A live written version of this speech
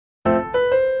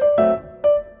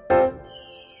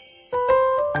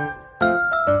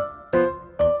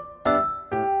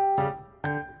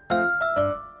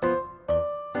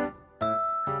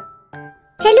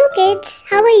kids,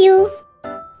 how are you?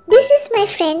 This is my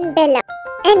friend Bella,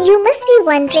 and you must be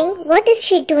wondering what is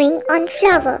she doing on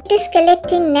flower. It is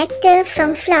collecting nectar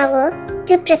from flower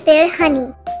to prepare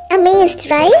honey. Amazed,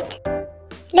 right?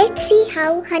 Let's see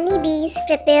how honeybees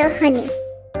prepare honey.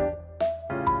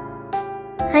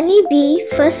 Honeybee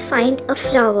first find a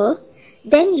flower,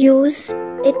 then use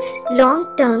its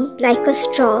long tongue like a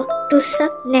straw to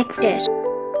suck nectar.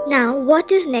 Now,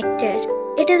 what is nectar?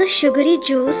 It is a sugary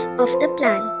juice of the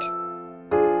plant.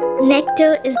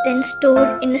 Nectar is then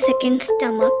stored in a second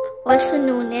stomach, also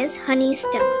known as honey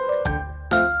stomach.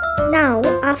 Now,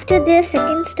 after their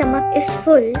second stomach is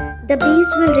full, the bees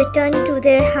will return to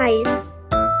their hive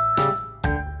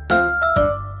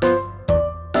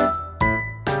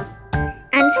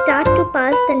and start to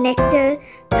pass the nectar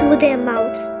through their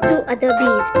mouths to other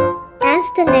bees. As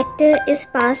the nectar is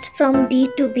passed from bee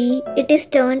to bee, it is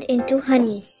turned into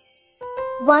honey.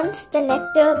 Once the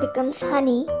nectar becomes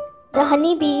honey, the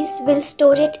honeybees will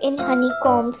store it in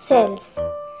honeycomb cells,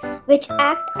 which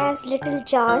act as little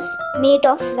jars made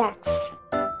of wax.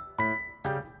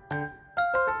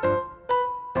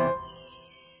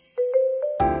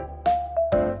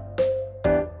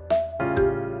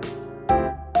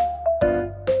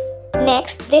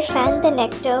 Next, they fan the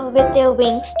nectar with their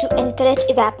wings to encourage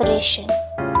evaporation.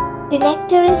 The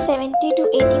nectar is 70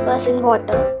 to 80%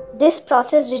 water. This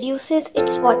process reduces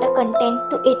its water content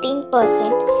to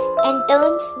 18% and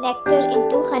turns nectar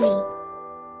into honey.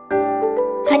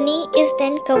 Honey is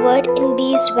then covered in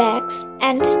beeswax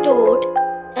and stored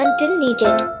until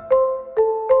needed.